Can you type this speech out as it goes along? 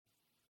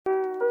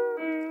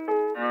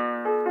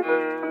You're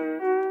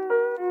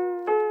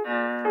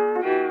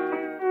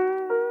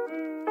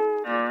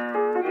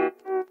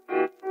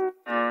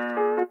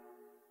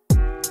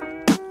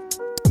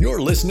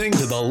listening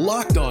to the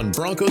Locked On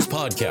Broncos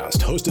podcast,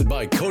 hosted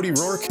by Cody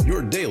Rourke,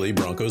 your daily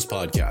Broncos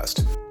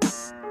podcast.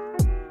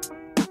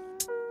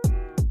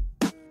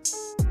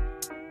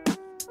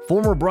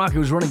 Former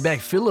Broncos running back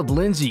Phillip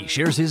Lindsay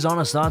shares his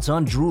honest thoughts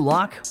on Drew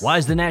Lock. Why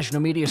is the national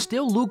media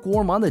still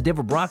lukewarm on the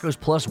Denver Broncos?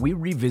 Plus, we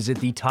revisit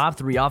the top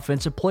 3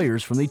 offensive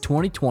players from the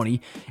 2020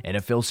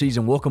 NFL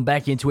season. Welcome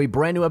back into a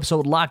brand new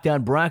episode of Locked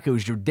On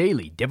Broncos, your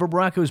daily Denver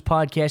Broncos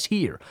podcast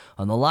here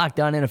on the Locked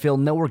On NFL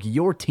Network,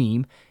 your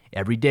team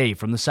every day.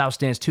 From the South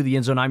Stands to the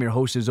end zone, I'm your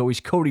host, as always,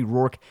 Cody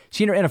Rourke,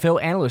 senior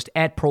NFL analyst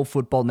at Pro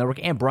Football Network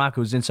and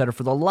Broncos insider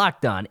for the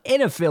Locked On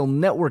NFL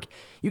Network.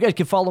 You guys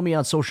can follow me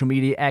on social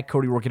media at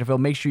Cody Rourke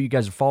NFL. Make sure you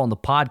guys are following the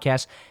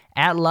podcast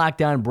at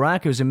Locked On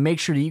Broncos, and make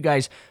sure that you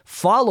guys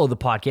follow the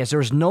podcast.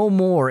 There's no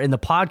more in the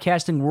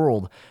podcasting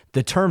world.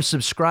 The term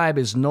subscribe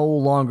is no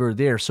longer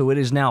there, so it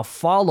is now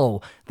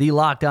follow the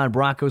Locked On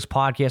Broncos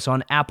podcast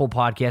on Apple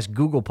Podcasts,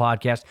 Google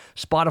Podcasts,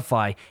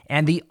 Spotify,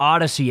 and the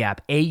Odyssey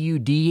app,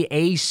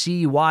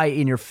 AUDACY,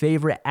 in your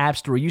favorite app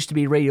store. It used to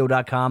be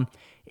radio.com.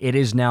 It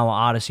is now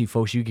Odyssey,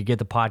 folks. You can get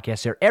the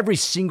podcast there every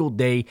single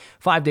day,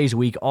 5 days a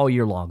week, all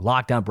year long.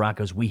 Locked On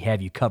Broncos, we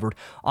have you covered.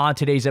 On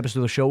today's episode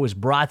of the show is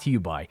brought to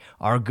you by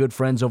our good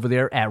friends over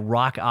there at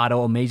Rock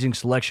Auto. Amazing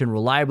selection,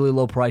 reliably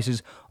low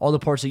prices, all the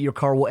parts that your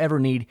car will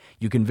ever need.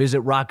 You can visit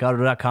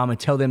rockauto.com and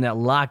tell them that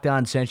Locked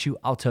On sent you.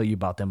 I'll tell you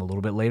about them a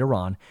little bit later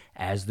on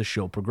as the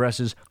show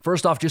progresses.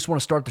 First off, just want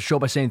to start the show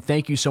by saying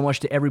thank you so much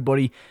to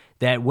everybody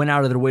that went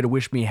out of their way to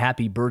wish me a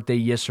happy birthday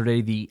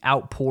yesterday. The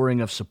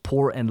outpouring of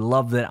support and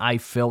love that I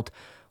felt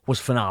was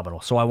phenomenal.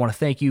 So I want to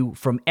thank you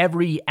from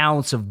every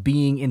ounce of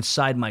being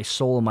inside my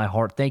soul and my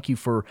heart. Thank you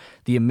for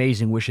the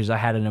amazing wishes. I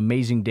had an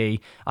amazing day,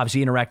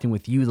 obviously interacting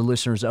with you, the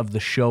listeners of the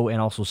show, and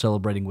also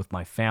celebrating with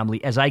my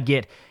family. As I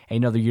get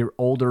another year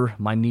older,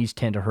 my knees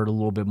tend to hurt a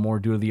little bit more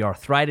due to the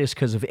arthritis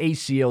because of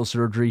ACL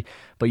surgery.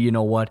 But you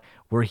know what?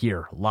 We're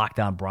here, Locked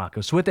On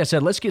Broncos. So with that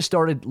said, let's get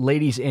started,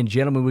 ladies and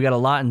gentlemen. We got a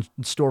lot in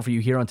store for you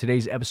here on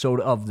today's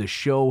episode of the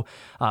show.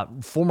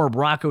 Former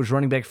Broncos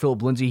running back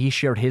Phillip Lindsay, he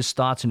shared his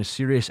thoughts in a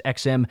Sirius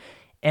XM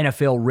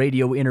NFL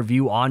radio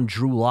interview on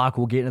Drew Lock.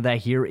 We'll get into that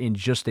here in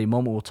just a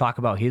moment. We'll talk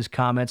about his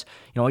comments.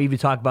 I'll even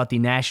talk about the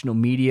national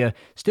media.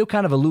 Still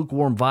kind of a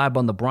lukewarm vibe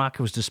on the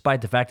Broncos,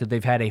 despite the fact that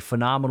they've had a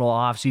phenomenal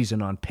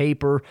offseason on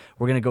paper.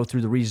 We're going to go through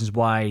the reasons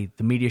why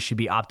the media should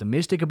be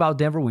optimistic about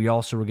Denver. We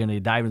also are going to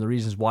dive into the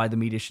reasons why the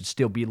media should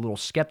still be a little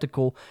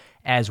skeptical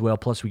as well.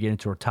 Plus, we get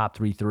into our top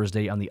 3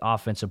 Thursday on the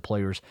offensive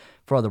players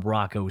for the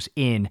Broncos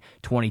in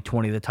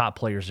 2020. The top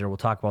players there, we'll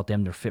talk about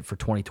them, their fit for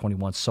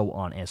 2021, so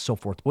on and so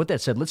forth. With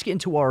that said, let's get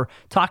into our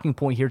talking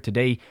point here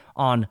today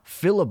on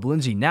Phillip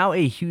Lindsay, now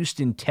a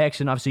Houston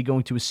Texan, obviously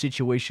going to a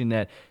situation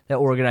that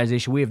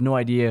organization, we have no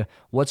idea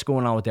what's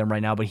going on with them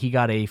right now, but he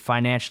got a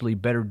financially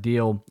better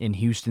deal in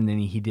Houston than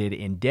he did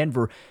in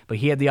Denver. But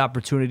he had the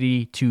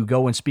opportunity to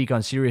go and speak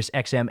on Sirius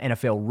XM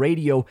NFL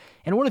radio,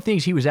 and one of the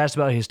things he was asked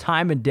about his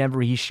time in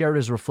Denver, he shared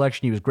his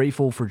reflection. He was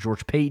grateful for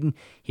George Paton.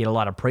 He had a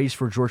lot of praise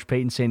for George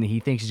Paton, saying that he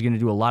thinks he's going to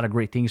do a lot of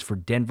great things for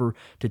Denver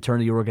to turn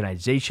the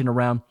organization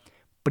around.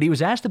 But he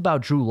was asked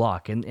about Drew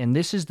Lock, and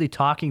this is the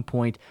talking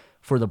point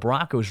for the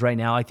Broncos right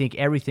now. I think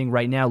everything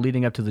right now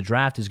leading up to the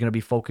draft is going to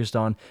be focused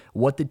on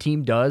what the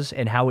team does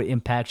and how it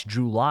impacts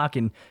Drew Lock.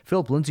 And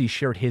Phillip Lindsay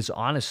shared his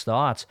honest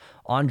thoughts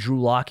on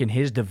Drew Lock and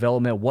his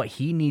development, what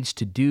he needs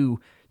to do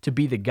to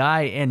be the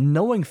guy. And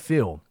knowing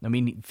Phil, I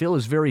mean, Phil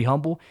is very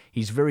humble.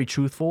 He's very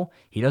truthful.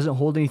 He doesn't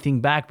hold anything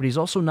back, but he's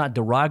also not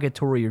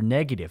derogatory or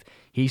negative.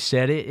 He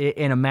said it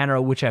in a manner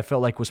which I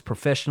felt like was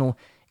professional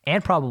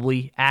and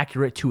probably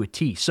accurate to a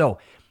T. So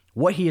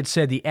what he had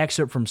said, the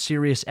excerpt from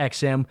Sirius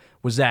XM,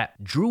 was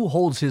that Drew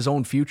holds his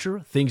own future.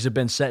 Things have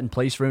been set in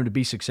place for him to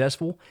be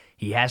successful.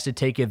 He has to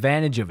take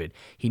advantage of it.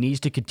 He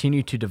needs to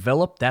continue to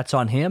develop. That's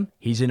on him.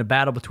 He's in a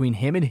battle between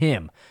him and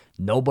him.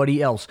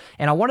 Nobody else.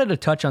 And I wanted to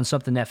touch on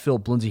something that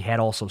Phillip Lindsay had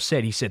also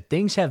said. He said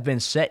things have been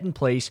set in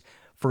place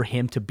for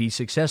him to be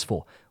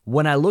successful.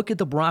 When I look at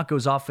the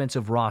Broncos'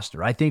 offensive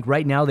roster, I think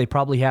right now they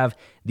probably have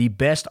the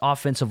best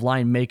offensive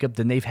line makeup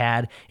than they've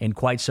had in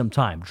quite some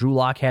time. Drew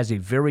Lock has a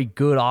very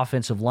good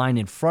offensive line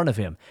in front of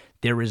him.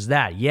 There is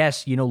that.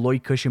 Yes,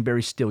 Lloyd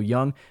Cushenberry's still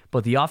young,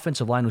 but the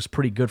offensive line was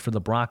pretty good for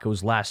the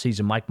Broncos last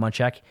season. Mike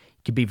Munchak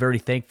can be very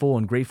thankful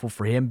and grateful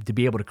for him to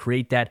be able to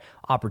create that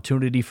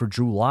opportunity for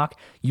Drew Lock.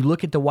 You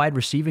look at the wide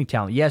receiving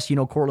talent. Yes,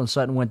 Courtland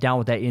Sutton went down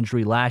with that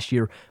injury last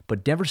year,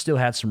 but Denver still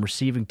had some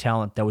receiving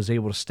talent that was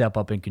able to step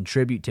up and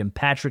contribute. Tim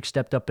Patrick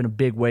stepped up in a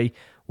big way.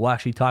 We'll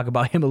actually talk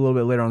about him a little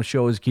bit later on the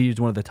show, as he was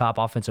one of the top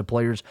offensive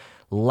players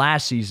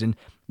last season.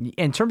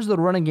 In terms of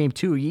the running game,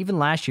 too, even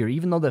last year,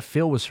 even though that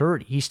Phil was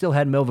hurt, he still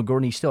had Melvin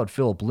Gordon, he still had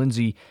Phillip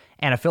Lindsay,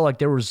 and I feel like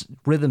there was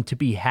rhythm to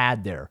be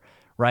had there,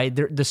 right?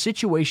 The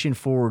situation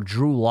for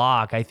Drew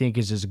Lock, I think,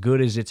 is as good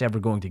as it's ever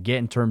going to get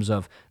in terms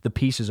of the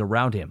pieces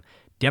around him.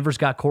 Denver's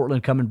got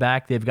Courtland coming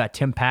back. They've got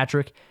Tim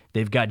Patrick.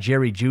 They've got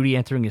Jerry Jeudy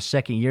entering his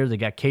second year. They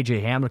got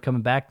KJ Hamler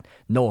coming back.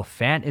 Noah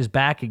Fant is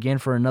back again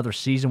for another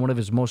season, one of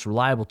his most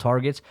reliable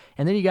targets.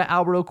 And then you got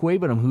Albert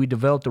Okwuegbunam, who he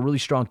developed a really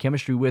strong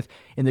chemistry with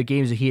in the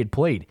games that he had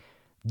played.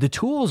 The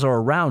tools are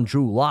around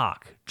Drew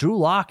Lock. Drew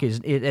Lock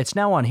it's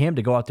now on him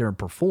to go out there and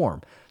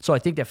perform. So I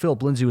think that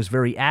Philip Lindsay was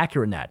very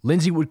accurate in that.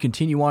 Lindsay would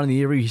continue on in the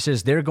interview. He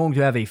says they're going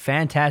to have a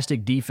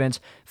fantastic defense.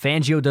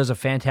 Fangio does a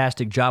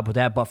fantastic job with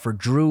that. But for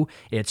Drew,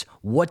 it's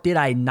what did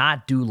I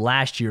not do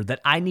last year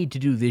that I need to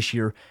do this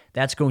year?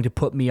 That's going to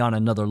put me on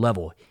another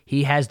level.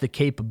 He has the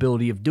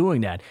capability of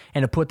doing that.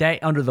 And to put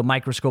that under the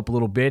microscope a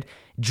little bit,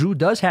 Drew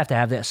does have to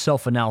have that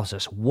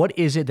self-analysis. What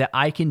is it that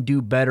I can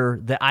do better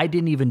that I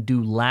didn't even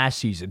do last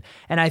season?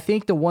 And I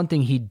think the one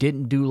thing he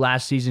didn't do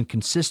last season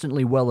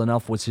consistently well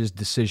enough was his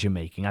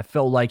decision-making. I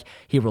felt like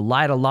he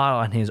relied a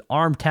lot on his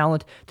arm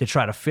talent to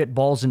try to fit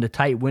balls into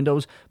tight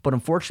windows. But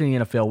unfortunately in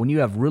the NFL, when you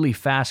have really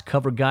fast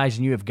cover guys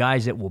and you have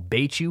guys that will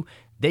bait you,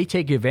 they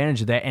take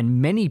advantage of that,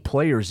 and many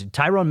players,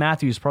 Tyrann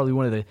Mathieu is probably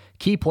one of the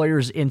key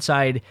players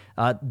inside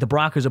the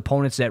Broncos'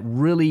 opponents that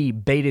really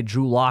baited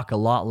Drew Lock a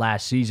lot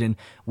last season.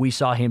 We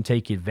saw him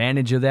take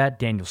advantage of that.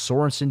 Daniel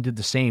Sorensen did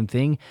the same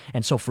thing.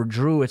 And so for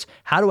Drew, it's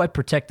how do I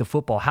protect the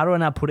football? How do I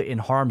not put it in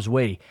harm's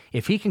way?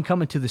 If he can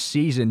come into the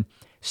season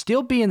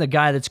still being the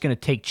guy that's going to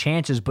take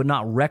chances, but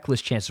not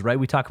reckless chances, right?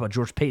 We talk about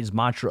George Payton's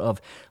mantra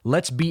of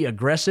let's be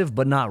aggressive,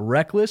 but not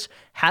reckless.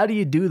 How do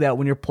you do that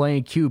when you're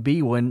playing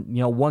QB when,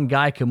 one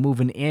guy can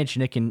move an inch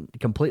and it can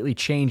completely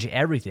change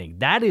everything?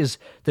 That is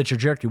the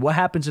trajectory. What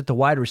happens if the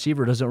wide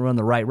receiver doesn't run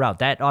the right route?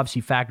 That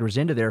obviously factors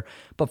into there.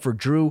 But for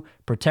Drew,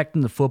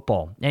 protecting the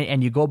football,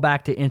 and you go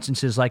back to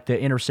instances like the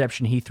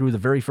interception he threw, the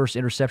very first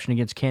interception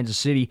against Kansas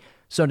City,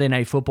 Sunday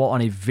Night Football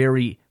on a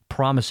very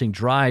promising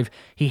drive.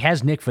 He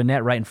has Nick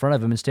Vannett right in front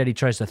of him. Instead, he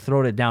tries to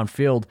throw it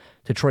downfield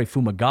to Troy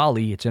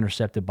Fumagalli. It's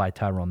intercepted by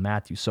Tyrann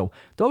Mathieu. So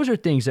those are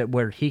things that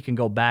where he can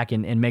go back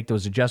and make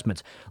those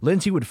adjustments.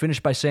 Lindsay would finish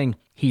by saying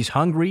he's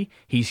hungry.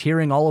 He's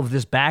hearing all of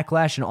this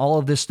backlash and all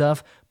of this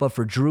stuff. But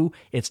for Drew,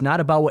 it's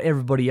not about what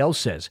everybody else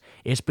says.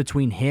 It's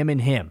between him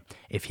and him.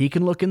 If he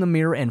can look in the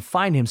mirror and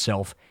find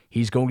himself,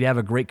 he's going to have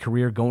a great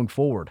career going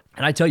forward.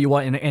 And I tell you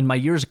what, in my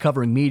years of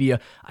covering media,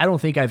 I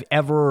don't think I've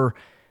ever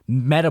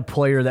met a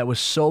player that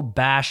was so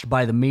bashed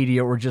by the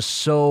media or just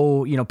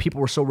so, people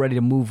were so ready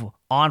to move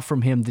on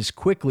from him this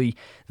quickly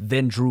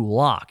than Drew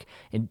Lock.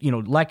 And,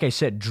 like I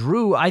said,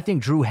 I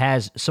think Drew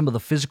has some of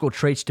the physical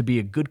traits to be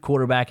a good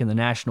quarterback in the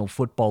National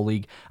Football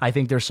League. I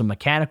think there's some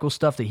mechanical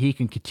stuff that he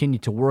can continue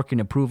to work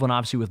and improve on,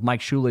 obviously, with Mike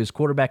Shula as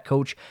quarterback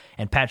coach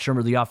and Pat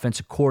Shurmur, the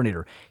offensive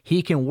coordinator.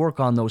 He can work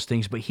on those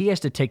things, but he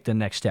has to take the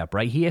next step,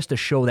 right? He has to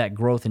show that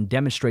growth and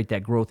demonstrate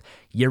that growth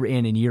year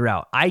in and year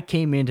out. I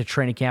came into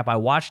training camp, I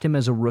watched him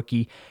as a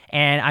rookie,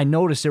 and I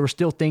noticed there were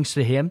still things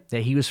to him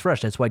that he was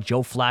fresh. That's why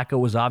Joe Flacco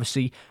was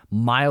obviously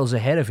miles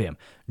ahead of him.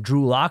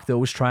 Drew Lock, though,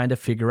 was trying to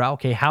figure out,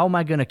 okay, how am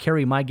I going to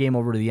carry my game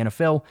over to the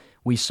NFL?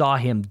 We saw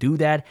him do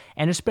that,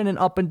 and it's been an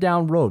up and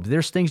down road.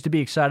 There's things to be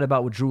excited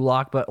about with Drew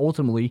Lock, but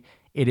ultimately,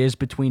 it is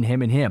between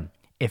him and him.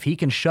 If he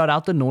can shut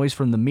out the noise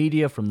from the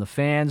media, from the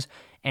fans,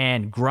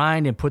 and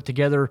grind and put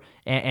together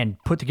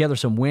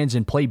some wins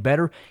and play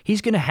better,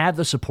 he's going to have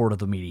the support of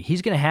the media.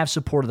 He's going to have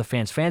support of the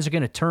fans. Fans are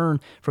going to turn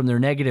from their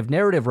negative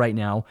narrative right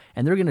now,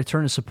 and they're going to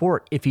turn to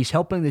support if he's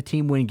helping the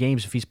team win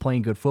games, if he's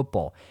playing good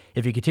football.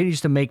 If he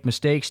continues to make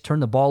mistakes, turn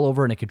the ball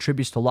over, and it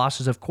contributes to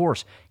losses, of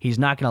course, he's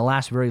not going to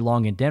last very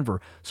long in Denver.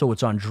 So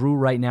it's on Drew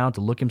right now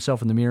to look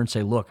himself in the mirror and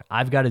say, look,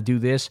 I've got to do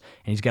this,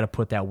 and he's got to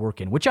put that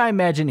work in, which I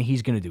imagine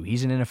he's going to do.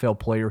 He's an NFL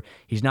player.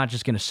 He's not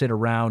just going to sit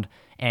around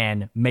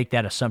and make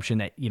that assumption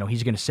that,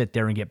 he's going to sit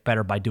there and get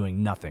better by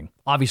doing nothing.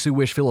 Obviously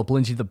wish Philip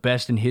Lindsay the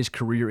best in his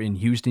career in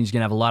Houston. He's going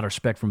to have a lot of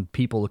respect from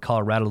people, the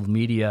Colorado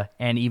media,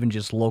 and even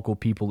just local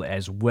people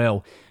as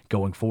well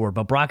going forward.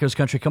 But Broncos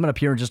country, coming up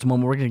here in just a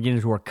moment, we're going to get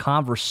into our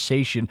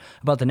conversation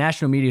about the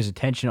national media's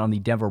attention on the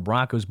Denver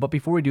Broncos. But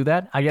before we do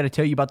that, I got to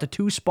tell you about the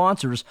two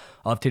sponsors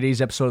of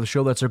today's episode of the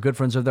show. That's our good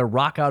friends of there,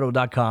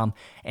 RockAuto.com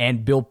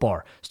and Built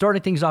Bar.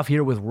 Starting things off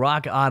here with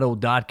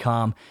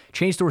RockAuto.com.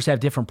 Chain stores have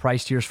different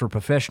price tiers for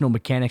professional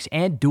mechanics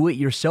and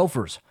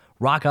do-it-yourselfers.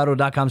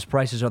 RockAuto.com's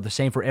prices are the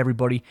same for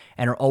everybody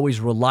and are always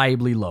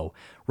reliably low.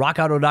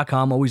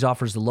 RockAuto.com always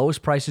offers the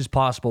lowest prices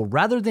possible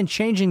rather than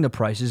changing the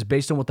prices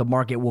based on what the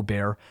market will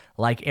bear,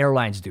 like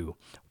airlines do.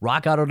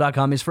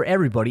 RockAuto.com is for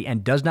everybody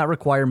and does not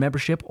require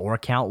membership or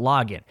account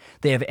login.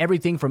 They have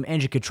everything from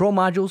engine control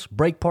modules,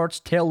 brake parts,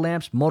 tail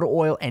lamps, motor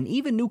oil, and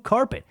even new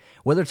carpet.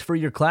 Whether it's for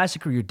your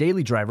classic or your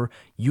daily driver,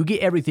 you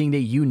get everything that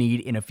you need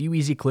in a few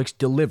easy clicks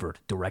delivered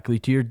directly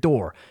to your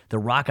door.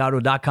 The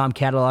RockAuto.com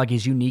catalog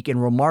is unique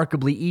and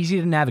remarkably easy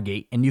to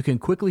navigate, and you can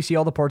quickly see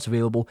all the parts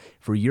available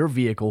for your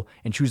vehicle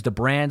and choose the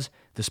brands,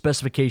 the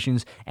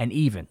specifications, and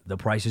even the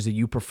prices that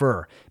you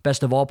prefer.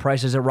 Best of all,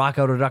 prices at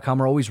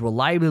RockAuto.com are always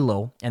reliably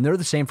low, and they're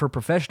the same for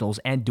professionals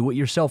and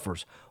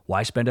do-it-yourselfers.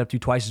 Why spend up to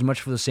twice as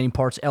much for the same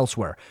parts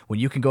elsewhere when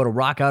you can go to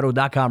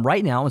RockAuto.com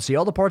right now and see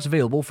all the parts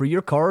available for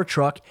your car or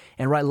truck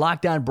and write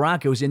Lockdown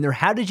Broncos in their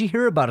How Did You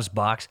Hear About Us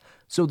box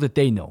so that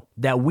they know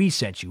that we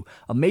sent you.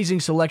 Amazing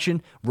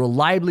selection,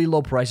 reliably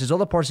low prices, all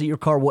the parts that your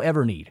car will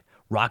ever need.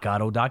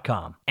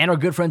 RockAuto.com. And our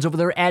good friends over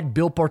there at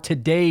Built Bar.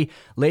 Today,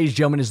 ladies and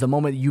gentlemen, is the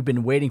moment that you've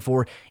been waiting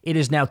for. It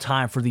is now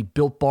time for the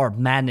Built Bar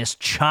Madness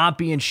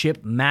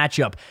Championship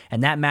matchup.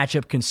 And that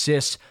matchup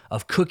consists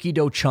of cookie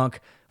dough chunk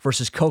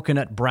versus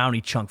coconut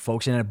brownie chunk,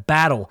 folks, in a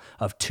battle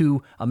of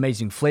two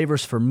amazing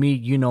flavors. For me,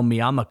 you know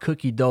me, I'm a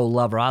cookie dough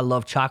lover. I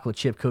love chocolate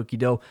chip cookie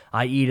dough.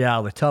 I eat it out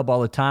of the tub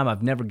all the time.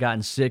 I've never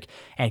gotten sick,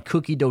 and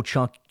cookie dough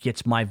chunk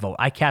gets my vote.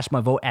 I cast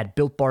my vote at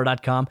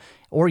BuiltBar.com,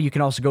 or you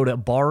can also go to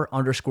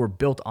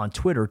bar_built on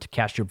Twitter to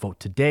cast your vote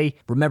today.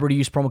 Remember to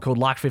use promo code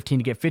LOCK15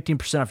 to get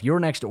 15% off your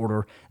next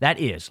order. That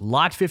is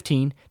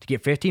LOCK15 to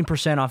get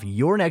 15% off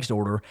your next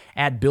order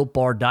at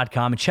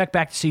BuiltBar.com. And check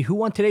back to see who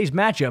won today's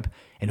matchup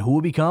and who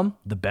will become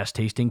the best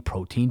tasting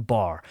protein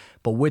bar.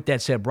 But with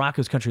that said,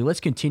 Broncos country,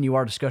 let's continue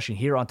our discussion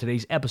here on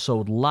today's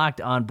episode. Locked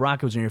on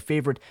Broncos and your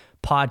favorite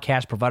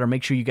podcast provider.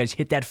 Make sure you guys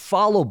hit that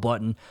follow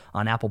button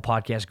on Apple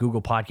Podcasts,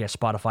 Google Podcasts,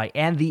 Spotify,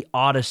 and the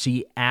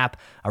Odyssey app.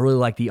 I really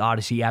like the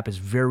Odyssey app. It's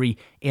very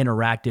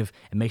interactive.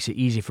 It makes it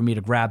easy for me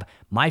to grab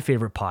my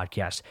favorite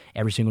podcast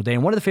every single day.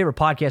 And one of the favorite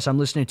podcasts I'm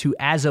listening to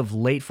as of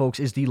late, folks,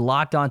 is the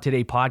Locked On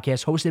Today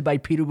podcast hosted by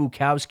Peter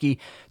Bukowski.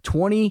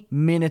 20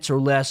 minutes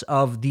or less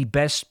of the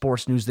best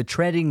sports news, the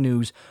trending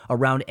news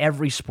around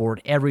every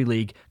sport, every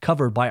league,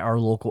 covered by our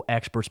local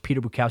experts. Peter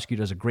Bukowski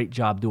does a great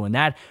job doing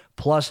that.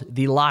 Plus,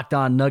 the Locked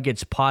On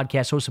Nuggets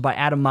podcast hosted by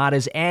Adam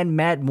Mares and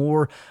Matt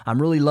Moore.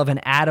 I'm really loving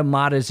Adam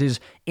Mares'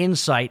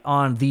 insight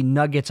on the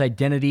Nuggets'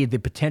 identity, the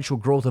potential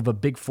growth of a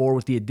big four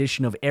with the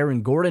addition of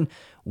Aaron Gordon.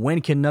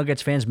 When can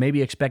Nuggets fans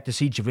maybe expect to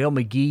see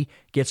JaVale McGee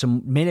get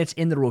some minutes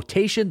in the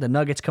rotation? The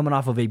Nuggets coming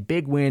off of a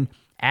big win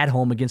at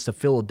home against the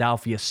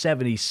Philadelphia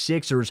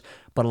 76ers,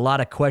 but a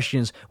lot of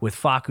questions with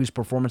Facu's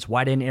performance.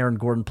 Why didn't Aaron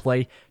Gordon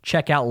play?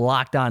 Check out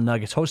Locked On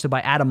Nuggets, hosted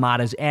by Adam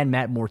Mares and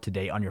Matt Moore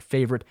today on your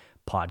favorite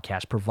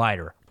podcast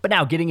provider. But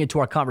now getting into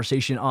our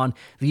conversation on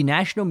the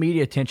national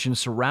media attention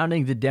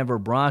surrounding the Denver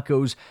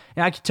Broncos.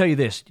 And I can tell you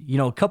this,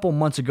 a couple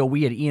months ago,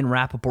 we had Ian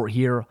Rappaport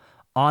here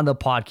on the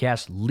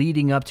podcast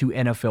leading up to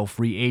NFL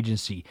free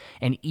agency.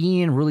 And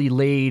Ian really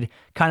laid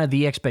kind of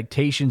the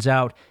expectations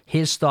out,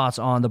 his thoughts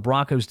on the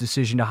Broncos'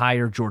 decision to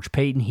hire George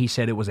Paton. He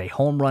said it was a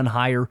home run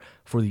hire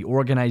for the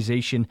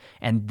organization.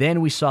 And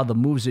then we saw the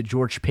moves that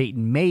George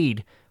Paton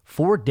made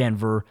for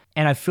Denver,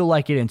 and I feel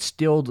like it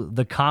instilled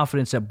the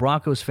confidence that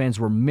Broncos fans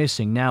were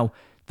missing. Now,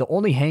 the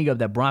only hang-up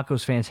that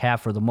Broncos fans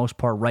have for the most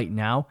part right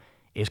now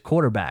is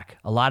quarterback.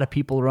 A lot of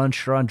people are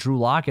unsure on Drew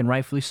Lock, and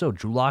rightfully so.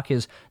 Drew Lock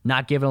has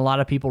not given a lot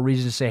of people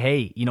reason to say,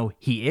 hey,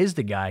 he is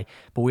the guy,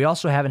 but we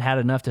also haven't had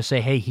enough to say,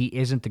 hey, he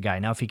isn't the guy.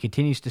 Now, if he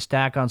continues to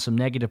stack on some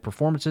negative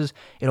performances,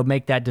 it'll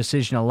make that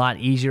decision a lot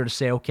easier to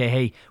say, okay,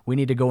 hey, we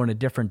need to go in a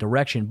different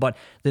direction. But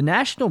the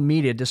national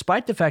media,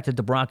 despite the fact that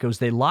the Broncos,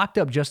 they locked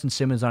up Justin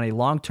Simmons on a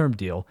long-term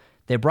deal,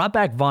 they brought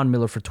back Von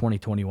Miller for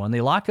 2021.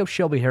 They locked up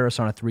Shelby Harris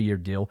on a 3-year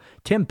deal.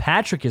 Tim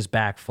Patrick is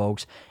back,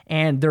 folks,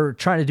 and they're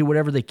trying to do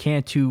whatever they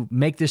can to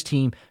make this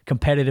team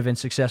competitive and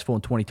successful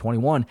in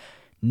 2021.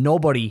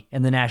 Nobody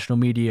in the national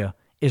media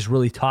is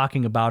really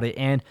talking about it.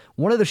 And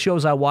one of the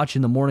shows I watch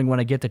in the morning when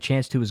I get the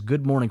chance to is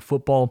Good Morning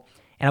Football.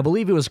 And I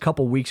believe it was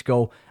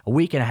a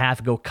week and a half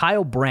ago,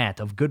 Kyle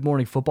Brandt of Good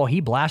Morning Football, he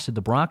blasted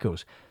the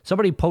Broncos.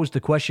 Somebody posed the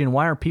question,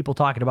 why aren't people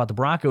talking about the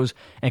Broncos?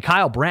 And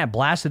Kyle Brandt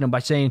blasted them by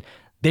saying,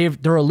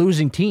 they're a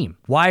losing team.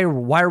 Why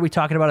are we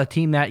talking about a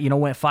team that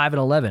went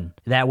 5-11,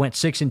 that went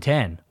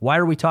 6-10? Why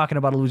are we talking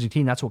about a losing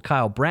team? That's what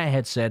Kyle Brandt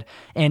had said,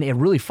 and it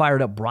really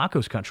fired up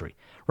Broncos country,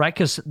 right?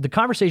 Because the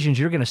conversations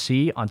you're going to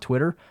see on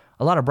Twitter,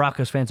 a lot of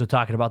Broncos fans are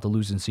talking about the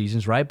losing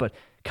seasons, right? But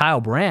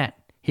Kyle Brandt,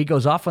 he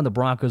goes off on the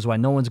Broncos why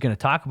no one's going to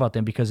talk about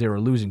them because they were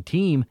a losing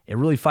team. It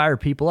really fired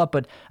people up.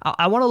 But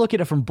I want to look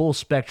at it from both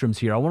spectrums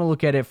here. I want to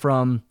look at it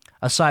from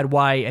a side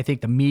why I think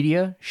the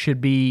media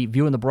should be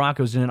viewing the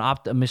Broncos in an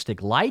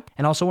optimistic light,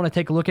 and also want to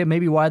take a look at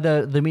maybe why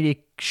the media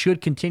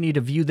should continue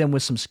to view them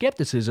with some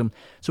skepticism.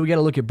 So we got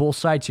to look at both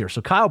sides here.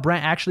 So Kyle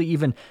Brandt, actually,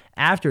 even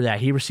after that,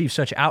 he received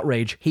such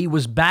outrage. He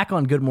was back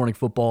on Good Morning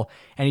Football,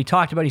 and he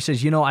talked about, he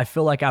says, I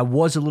feel like I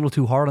was a little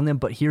too hard on them,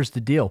 but here's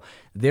the deal.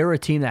 They're a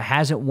team that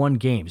hasn't won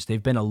games.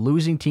 They've been a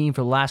losing team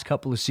for the last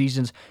couple of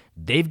seasons.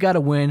 They've got to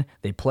win.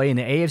 They play in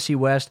the AFC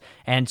West.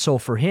 And so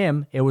for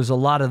him, it was a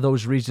lot of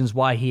those reasons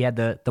why he had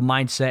the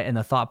mindset and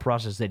the thought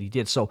process that he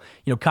did. So,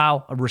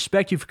 Kyle, I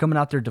respect you for coming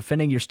out there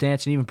defending your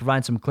stance and even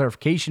providing some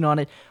clarification on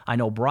it. I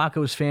know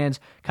Broncos fans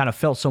kind of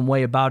felt some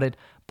way about it.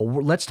 But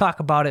let's talk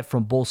about it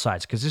from both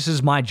sides, because this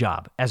is my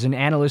job. As an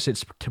analyst,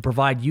 it's to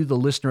provide you, the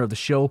listener of the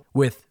show,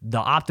 with the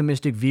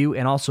optimistic view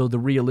and also the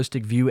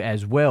realistic view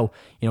as well.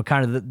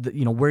 Kind of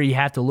the where you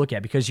have to look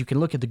at, because you can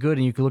look at the good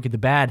and you can look at the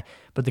bad,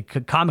 but the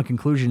common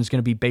conclusion is going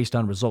to be based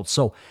on results.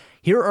 So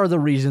here are the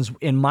reasons,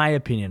 in my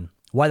opinion,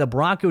 why the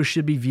Broncos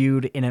should be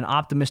viewed in an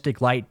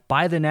optimistic light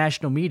by the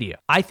national media.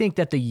 I think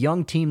that the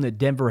young team that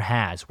Denver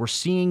has, we're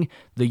seeing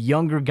the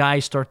younger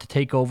guys start to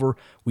take over.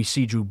 We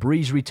see Drew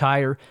Brees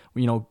retire.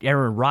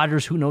 Aaron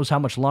Rodgers, who knows how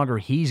much longer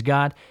he's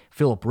got.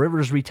 Phillip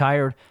Rivers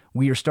retired.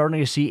 We are starting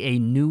to see a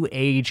new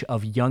age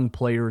of young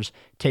players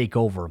take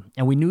over.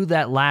 And we knew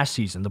that last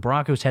season. The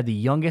Broncos had the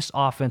youngest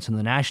offense in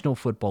the National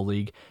Football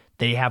League.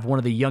 They have one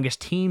of the youngest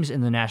teams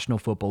in the National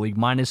Football League,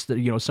 minus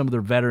some of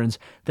their veterans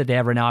that they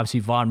have right now. Obviously,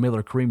 Von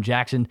Miller, Kareem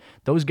Jackson,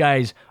 those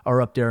guys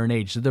are up there in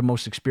age. They're the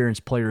most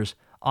experienced players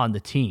on the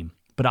team.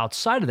 But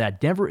outside of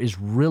that, Denver is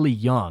really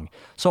young.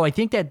 So I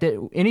think that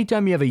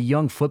anytime you have a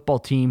young football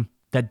team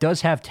that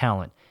does have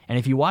talent, and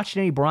if you watched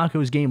any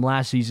Broncos game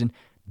last season,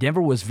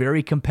 Denver was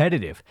very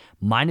competitive,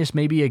 minus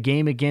maybe a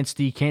game against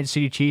the Kansas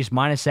City Chiefs,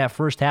 minus that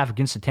first half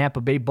against the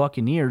Tampa Bay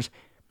Buccaneers,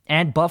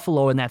 and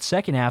Buffalo in that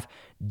second half.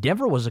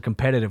 Denver was a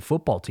competitive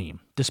football team,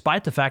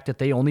 despite the fact that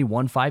they only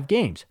won 5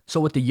 games.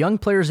 So with the young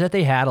players that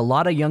they had, a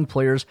lot of young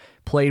players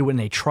played in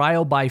a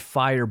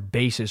trial-by-fire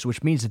basis,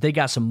 which means that they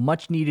got some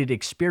much-needed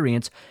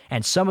experience,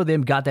 and some of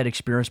them got that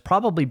experience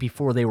probably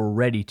before they were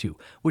ready to,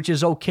 which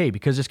is okay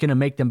because it's going to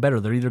make them better.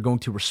 They're either going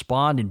to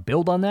respond and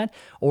build on that,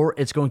 or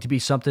it's going to be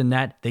something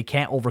that they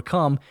can't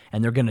overcome,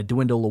 and they're going to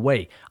dwindle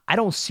away. I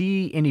don't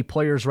see any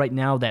players right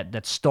now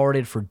that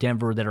started for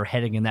Denver that are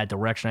heading in that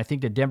direction. I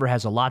think that Denver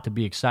has a lot to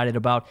be excited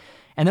about.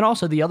 And then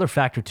also the other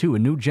factor, too, a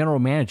new general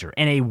manager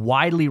and a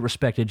widely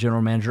respected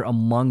general manager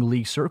among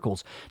league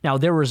circles. Now,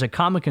 there was a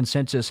common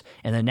consensus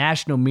in the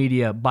national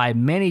media by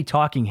many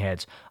talking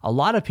heads. A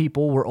lot of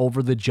people were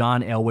over the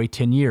John Elway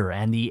tenure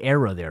and the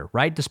era there,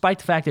 right? Despite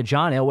the fact that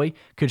John Elway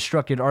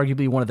constructed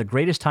arguably one of the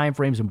greatest time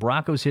frames in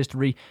Broncos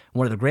history,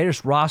 one of the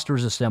greatest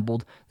rosters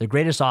assembled, the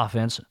greatest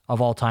offense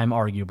of all time,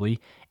 arguably,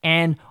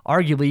 and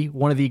arguably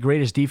one of the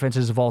greatest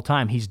defenses of all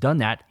time. He's done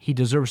that. He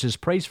deserves his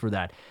praise for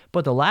that.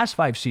 But the last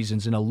 5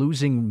 seasons in a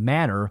losing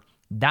manner,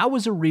 that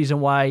was a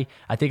reason why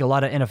I think a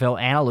lot of NFL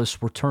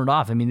analysts were turned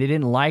off. I mean, they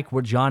didn't like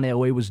what John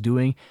Elway was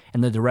doing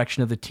and the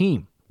direction of the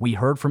team. We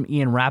heard from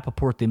Ian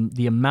Rappaport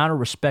the amount of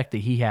respect that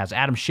he has.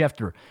 Adam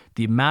Schefter,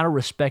 the amount of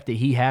respect that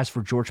he has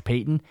for George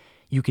Paton.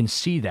 You can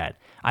see that.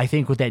 I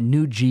think with that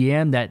new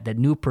GM, that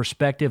new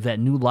perspective, that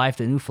new life,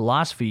 that new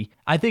philosophy,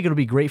 I think it'll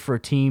be great for a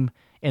team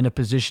in a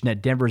position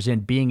that Denver's in,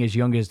 being as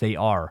young as they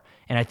are.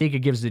 And I think it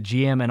gives the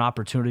GM an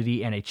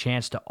opportunity and a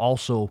chance to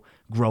also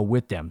grow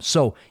with them.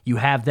 So you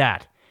have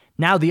that.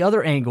 Now, the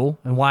other angle,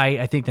 and why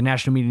I think the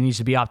national media needs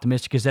to be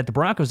optimistic, is that the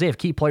Broncos, they have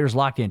key players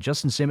locked in.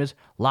 Justin Simmons,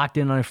 locked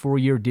in on a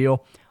 4-year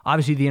deal.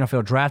 Obviously, the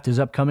NFL draft is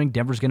upcoming.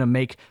 Denver's going to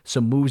make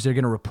some moves. They're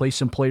going to replace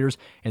some players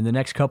in the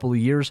next couple of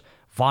years.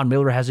 Von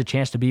Miller has a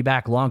chance to be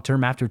back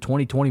long-term after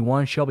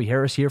 2021. Shelby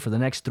Harris here for the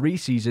next 3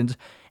 seasons.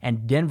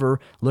 And Denver,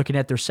 looking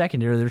at their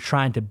secondary, they're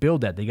trying to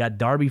build that. They got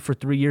Darby for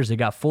 3 years. They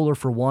got Fuller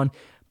for 1.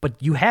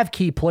 But you have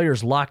key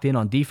players locked in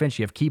on defense.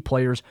 You have key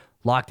players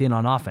locked in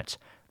on offense.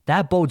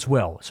 That bodes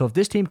well. So if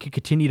this team can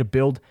continue to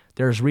build,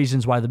 there's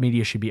reasons why the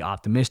media should be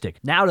optimistic.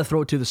 Now to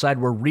throw it to the side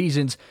where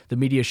reasons the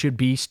media should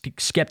be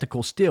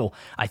skeptical still.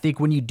 I think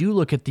when you do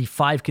look at the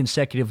 5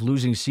 consecutive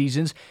losing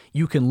seasons,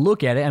 you can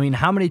look at it. I mean,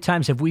 how many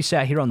times have we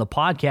sat here on the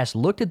podcast,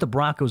 looked at the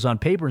Broncos on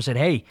paper and said,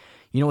 hey,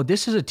 you know what,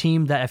 this is a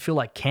team that I feel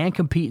like can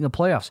compete in the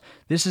playoffs.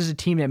 This is a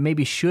team that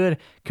maybe should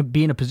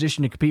be in a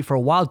position to compete for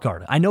a wild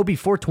card. I know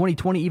before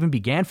 2020 even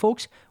began,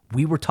 folks,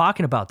 we were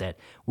talking about that.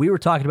 We were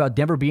talking about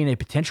Denver being a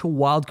potential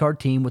wild card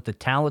team with the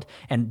talent,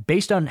 and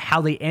based on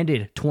how they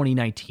ended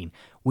 2019,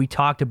 we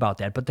talked about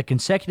that. But the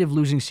consecutive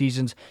losing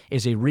seasons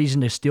is a reason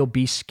to still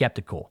be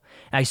skeptical.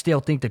 I still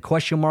think the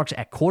question marks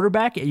at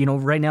quarterback,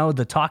 right now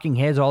the talking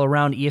heads all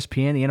around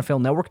ESPN, the NFL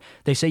Network,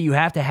 they say you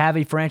have to have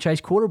a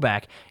franchise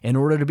quarterback in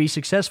order to be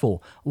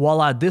successful.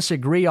 While I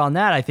disagree on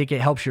that, I think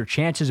it helps your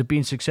chances of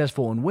being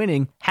successful and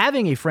winning.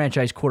 Having a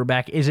franchise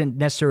quarterback isn't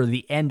necessarily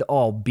the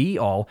end-all,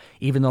 be-all,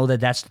 even though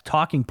that's the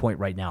talking point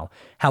right now.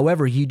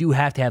 However, you do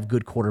have to have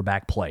good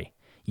quarterback play.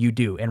 You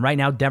do. And right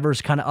now,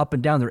 Denver's kind of up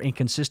and down. They're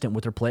inconsistent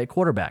with their play at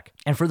quarterback.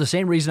 And for the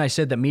same reason I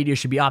said that media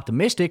should be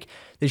optimistic,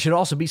 they should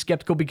also be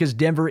skeptical because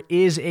Denver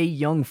is a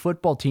young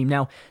football team.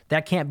 Now,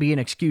 that can't be an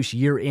excuse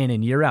year in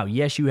and year out.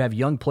 Yes, you have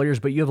young players,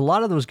 but you have a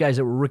lot of those guys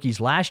that were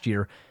rookies last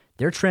year.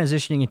 They're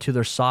transitioning into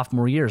their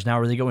sophomore years. Now,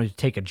 are they going to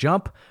take a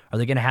jump? Are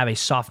they going to have a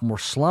sophomore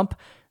slump?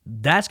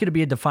 That's going to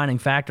be a defining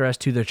factor as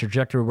to the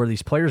trajectory where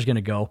these players are going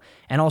to go.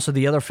 And also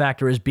the other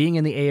factor is being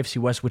in the AFC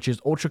West, which is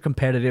ultra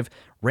competitive,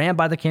 ran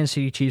by the Kansas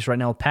City Chiefs right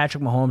now with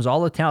Patrick Mahomes, all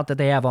the talent that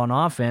they have on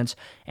offense,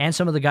 and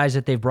some of the guys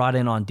that they've brought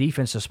in on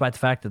defense, despite the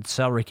fact that the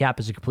salary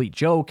cap is a complete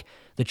joke.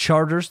 The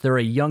Chargers, they're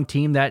a young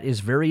team that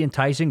is very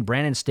enticing.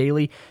 Brandon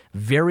Staley,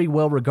 very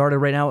well regarded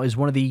right now as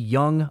one of the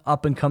young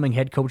up-and-coming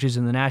head coaches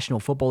in the National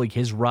Football League.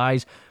 His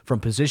rise from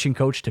position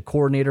coach to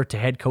coordinator to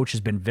head coach has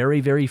been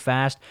very, very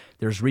fast.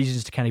 There's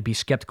reasons to kind of be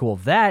skeptical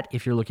of that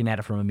if you're looking at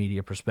it from a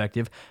media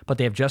perspective. But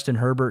they have Justin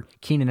Herbert,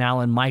 Keenan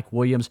Allen, Mike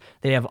Williams.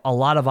 They have a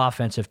lot of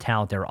offensive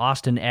talent there.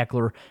 Austin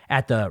Eckler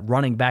at the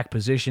running back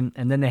position.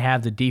 And then they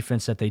have the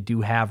defense that they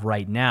do have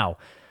right now.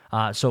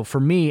 So for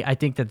me, I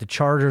think that the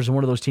Chargers are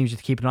one of those teams you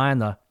have to keep an eye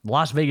on.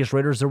 Las Vegas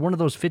Raiders, they're one of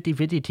those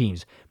 50-50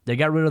 teams. They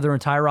got rid of their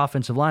entire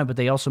offensive line, but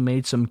they also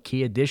made some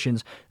key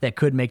additions that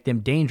could make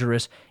them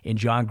dangerous in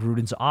John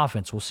Gruden's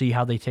offense. We'll see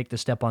how they take the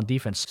step on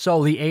defense.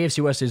 So the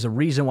AFC West is a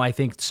reason why I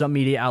think some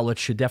media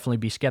outlets should definitely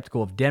be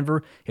skeptical of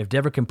Denver. If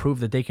Denver can prove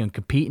that they can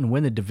compete and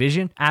win the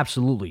division,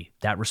 absolutely,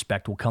 that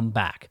respect will come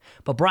back.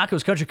 But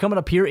Broncos country, coming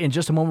up here in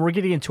just a moment, we're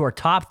getting into our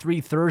top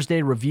 3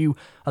 Thursday review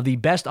of the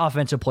best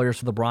offensive players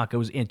for the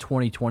Broncos in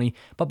 2020.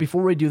 But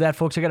before we do that,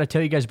 folks, I got to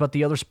tell you guys about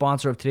the other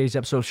sponsor of today's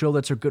episode show.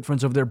 That's our good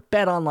friends over there,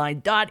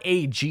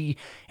 betonline.ag.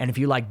 And if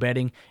you like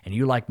betting and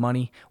you like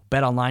money,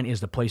 BetOnline is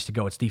the place to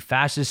go. It's the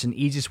fastest and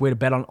easiest way to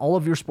bet on all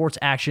of your sports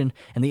action,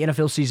 and the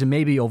NFL season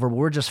may be over, but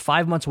we're just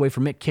 5 months away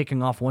from it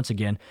kicking off once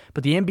again.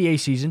 But the NBA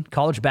season,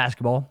 college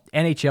basketball,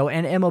 NHL,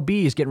 and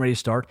MLB is getting ready to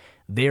start.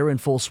 They're in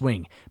full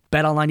swing.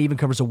 BetOnline even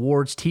covers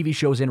awards, TV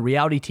shows, and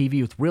reality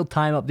TV with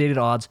real-time updated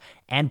odds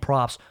and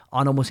props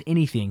on almost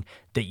anything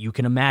that you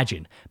can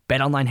imagine.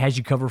 BetOnline has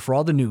you covered for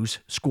all the news,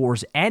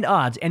 scores, and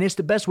odds, and it's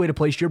the best way to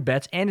place your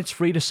bets, and it's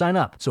free to sign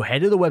up. So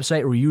head to the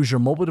website or use your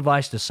mobile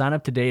device to sign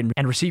up today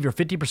and receive your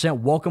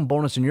 50% welcome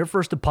bonus on your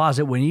first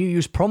deposit when you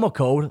use promo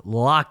code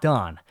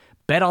LOCKEDON.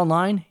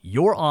 BetOnline,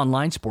 your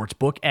online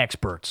sportsbook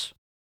experts.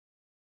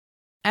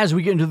 As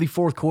we get into the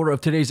fourth quarter of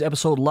today's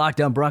episode,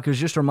 Locked On Broncos,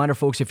 just a reminder,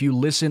 folks, if you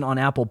listen on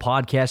Apple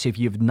Podcasts, if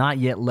you have not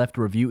yet left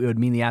a review, it would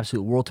mean the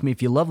absolute world to me.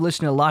 If you love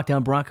listening to Locked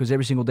On Broncos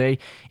every single day,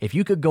 if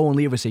you could go and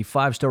leave us a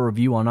 5-star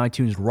review on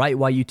iTunes right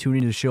while you tune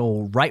into the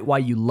show, right while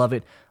you love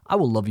it, I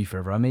will love you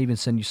forever. I may even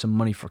send you some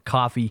money for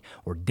coffee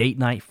or date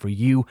night for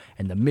you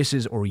and the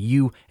missus, or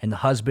you and the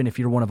husband if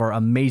you're one of our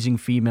amazing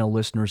female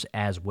listeners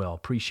as well.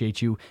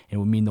 Appreciate you, and it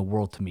would mean the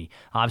world to me.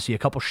 Obviously, a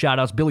couple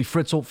shout-outs. Billy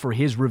Fritzl for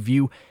his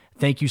review.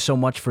 Thank you so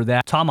much for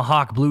that.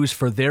 Tomahawk Blues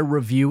for their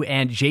review,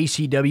 and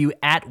JCW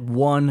at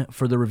 1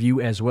 for the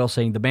review as well,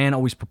 saying the man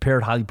always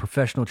prepared, highly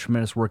professional,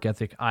 tremendous work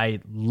ethic.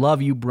 I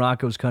love you,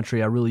 Broncos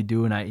country. I really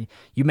do, and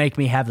you make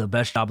me have the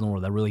best job in the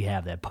world. I really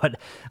have that. But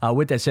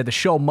with that said, the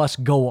show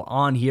must go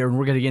on here, and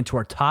we're going to get into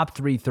our top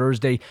 3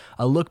 Thursday.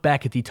 A look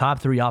back at the top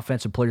 3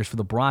 offensive players for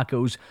the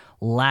Broncos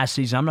last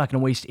season. I'm not going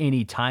to waste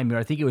any time here.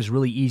 I think it was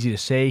really easy to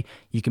say.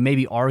 You can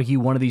maybe argue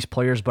one of these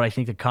players, but I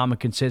think the common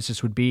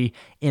consensus would be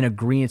in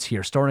agreement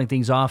here. Starting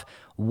things off,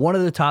 one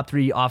of the top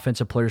 3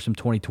 offensive players from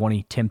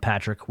 2020, Tim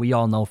Patrick. We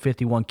all know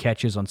 51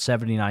 catches on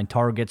 79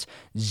 targets,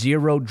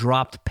 0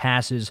 dropped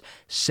passes,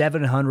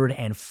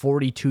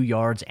 742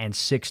 yards, and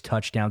 6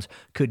 touchdowns.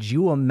 Could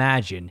you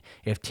imagine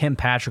if Tim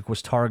Patrick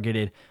was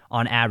targeted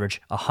on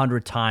average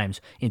 100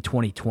 times in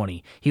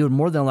 2020? He would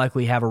more than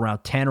likely have around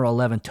 10 or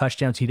 11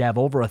 touchdowns. He'd have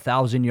over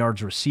 1,000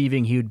 yards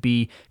receiving. He would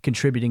be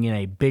contributing in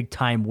a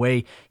big-time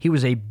way. He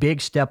was a big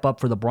step up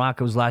for the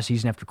Broncos last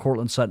season after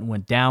Courtland Sutton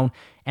went down,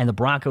 and the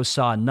Broncos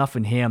saw enough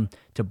in him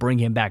to bring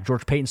him back.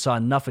 George Payton saw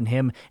enough in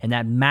him in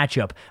that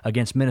matchup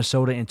against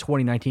Minnesota in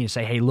 2019 to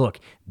say, hey, look,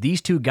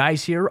 these two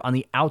guys here on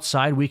the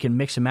outside, we can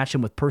mix and match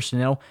them with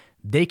personnel.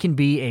 They can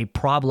be a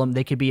problem.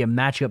 They could be a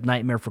matchup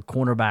nightmare for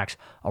cornerbacks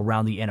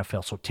around the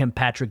NFL. So Tim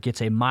Patrick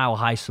gets a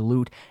mile-high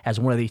salute as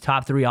one of the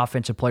top 3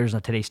 offensive players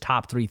on today's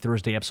Top 3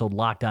 Thursday episode,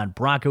 Locked On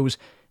Broncos.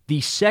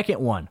 The second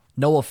one,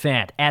 Noah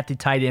Fant at the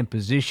tight end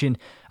position,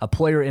 a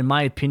player, in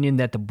my opinion,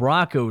 that the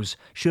Broncos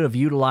should have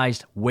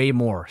utilized way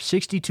more.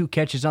 62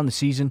 catches on the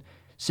season,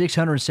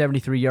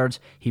 673 yards.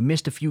 He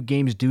missed a few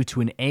games due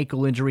to an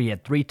ankle injury. He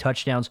had 3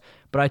 touchdowns.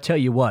 But I tell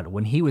you what,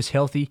 when he was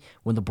healthy,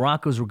 when the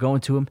Broncos were going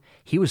to him,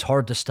 he was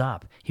hard to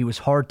stop. He was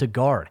hard to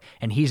guard.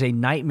 And he's a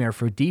nightmare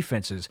for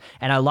defenses.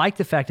 And I like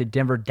the fact that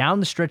Denver,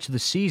 down the stretch of the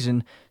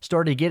season,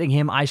 started getting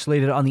him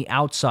isolated on the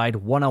outside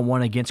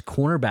one-on-one against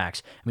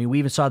cornerbacks. I mean, we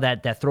even saw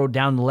that throw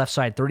down the left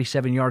side,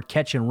 37-yard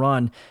catch and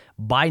run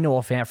by Noah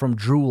Fant from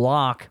Drew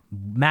Lock,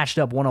 matched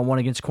up one-on-one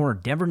against corner.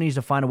 Denver needs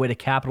to find a way to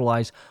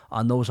capitalize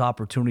on those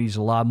opportunities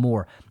a lot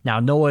more.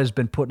 Now, Noah has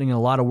been putting in a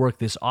lot of work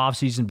this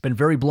offseason, been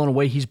very blown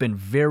away. He's been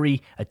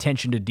very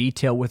attention to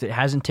detail with it.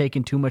 Hasn't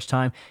taken too much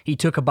time. He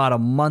took about a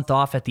month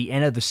off at the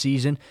end of the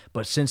season,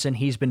 but since then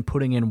he's been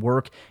putting in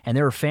work. And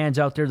there are fans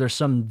out there, there's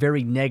some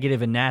very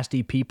negative and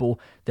nasty people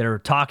that are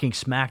talking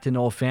smack to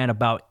Noah Fant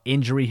about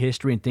injury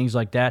history and things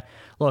like that.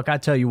 Look, I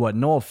tell you what,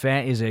 Noah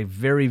Fant is a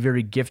very,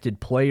 very gifted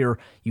player.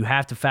 You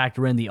have to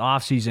factor in the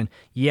offseason.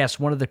 Yes,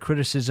 one of the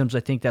criticisms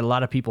I think that a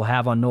lot of people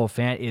have on Noah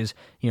Fant is,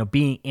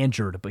 being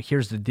injured. But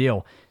here's the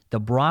deal. The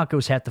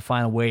Broncos have to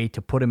find a way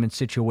to put him in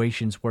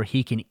situations where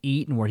he can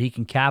eat and where he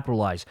can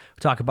capitalize.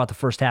 We talk about the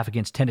first half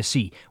against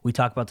Tennessee. We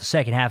talk about the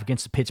second half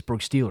against the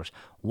Pittsburgh Steelers.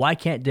 Why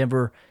can't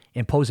Denver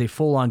impose a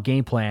full-on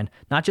game plan,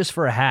 not just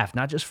for a half,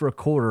 not just for a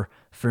quarter,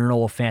 for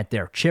Noah Fant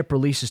there? Chip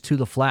releases to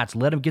the flats,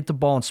 let him get the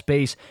ball in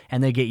space,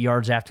 and they get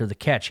yards after the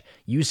catch.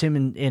 Use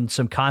him in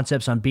some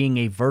concepts on being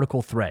a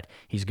vertical threat.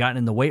 He's gotten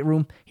in the weight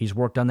room. He's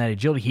worked on that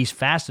agility. He's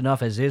fast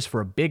enough as is for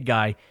a big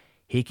guy.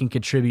 He can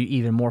contribute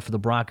even more for the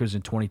Broncos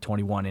in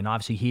 2021. And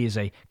obviously, he is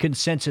a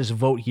consensus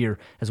vote here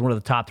as one of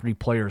the top 3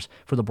 players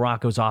for the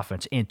Broncos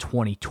offense in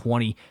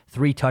 2020.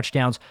 3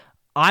 touchdowns.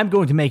 I'm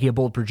going to make a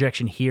bold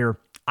projection here.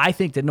 I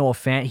think that Noah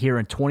Fant here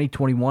in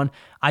 2021,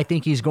 I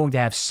think he's going to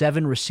have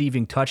 7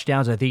 receiving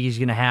touchdowns. I think he's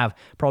going to have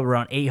probably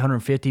around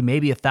 850,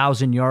 maybe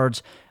 1,000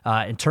 yards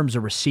in terms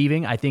of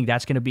receiving. I think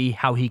that's going to be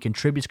how he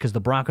contributes because the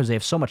Broncos, they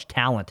have so much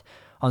talent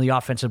on the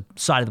offensive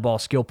side of the ball,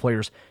 skill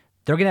players.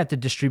 They're going to have to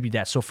distribute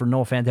that. So for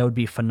Noah Fant, that would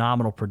be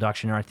phenomenal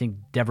production, and I think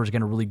Denver's going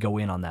to really go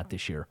in on that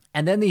this year.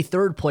 And then the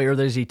third player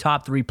that is a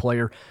top 3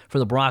 player for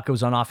the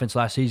Broncos on offense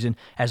last season,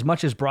 as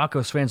much as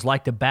Broncos fans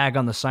like to bag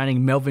on the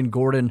signing, Melvin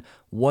Gordon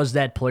was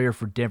that player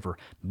for Denver.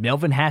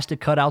 Melvin has to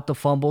cut out the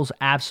fumbles,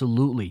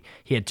 absolutely.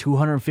 He had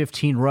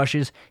 215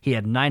 rushes, he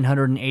had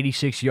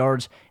 986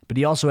 yards, but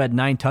he also had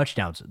 9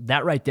 touchdowns.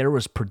 That right there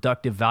was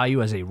productive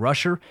value as a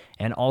rusher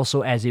and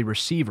also as a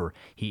receiver.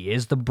 He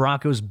is the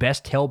Broncos'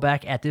 best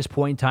tailback at this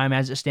point in time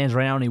as it stands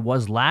right now, and he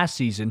was last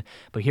season.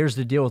 But here's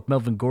the deal with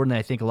Melvin Gordon that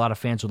I think a lot of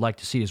fans would like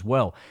to see as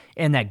well.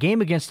 In that game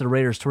against the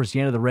Raiders towards the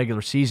end of the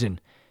regular season,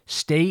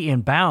 stay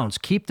in bounds,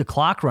 keep the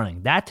clock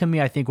running. That, to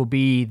me, I think will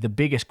be the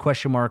biggest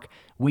question mark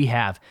we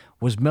have.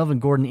 Was Melvin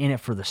Gordon in it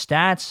for the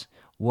stats?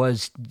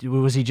 Was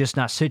he just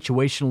not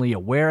situationally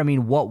aware? I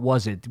mean, what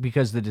was it?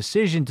 Because the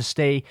decision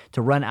to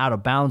run out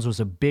of bounds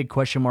was a big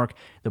question mark.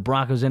 The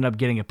Broncos ended up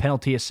getting a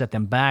penalty. It set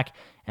them back,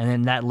 and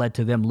then that led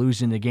to them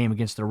losing the game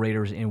against the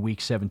Raiders in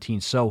Week 17.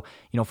 So,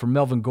 for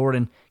Melvin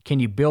Gordon, can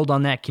you build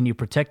on that? Can you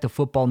protect the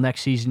football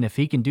next season? If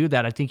he can do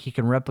that, I think he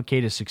can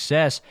replicate his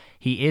success.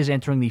 He is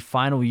entering the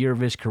final year of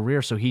his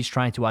career, so he's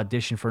trying to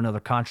audition for another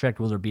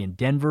contract, whether it be in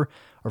Denver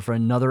or for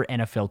another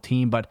NFL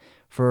team. But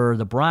for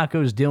the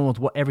Broncos, dealing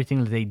with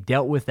everything that they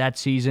dealt with that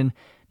season,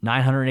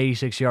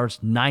 986 yards,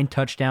 9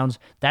 touchdowns.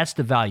 That's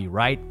the value,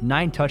 right?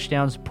 9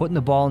 touchdowns, putting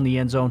the ball in the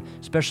end zone,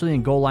 especially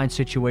in goal line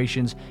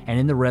situations and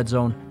in the red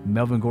zone.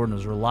 Melvin Gordon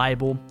was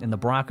reliable, and the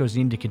Broncos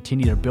need to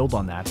continue to build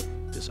on that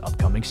this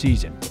upcoming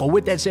season. But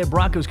with that said,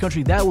 Broncos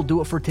country, that will do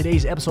it for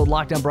today's episode,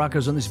 Locked On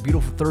Broncos, on this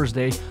beautiful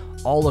Thursday.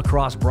 All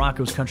across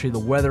Broncos country, the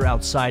weather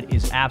outside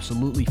is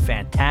absolutely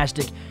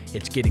fantastic.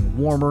 It's getting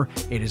warmer.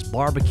 It is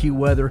barbecue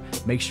weather.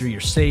 Make sure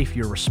you're safe,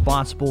 you're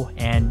responsible,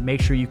 and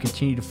make sure you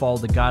continue to follow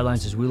the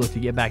guidelines as we look to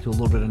get back to a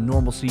little bit of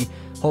normalcy.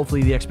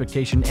 Hopefully the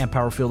expectation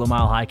Empower Field at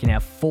Mile High can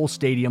have full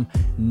stadium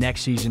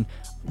next season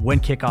when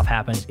kickoff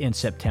happens in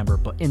September.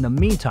 But in the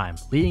meantime,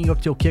 leading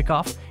up till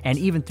kickoff and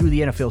even through the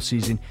NFL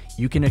season,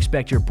 you can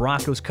expect your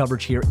Broncos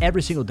coverage here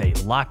every single day.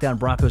 Locked On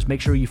Broncos. Make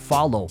sure you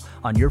follow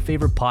on your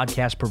favorite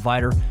podcast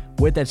provider.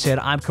 With that said,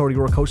 I'm Cody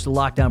Rourke, host of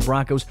Locked On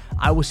Broncos.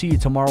 I will see you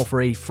tomorrow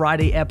for a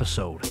Friday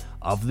episode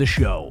of the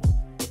show.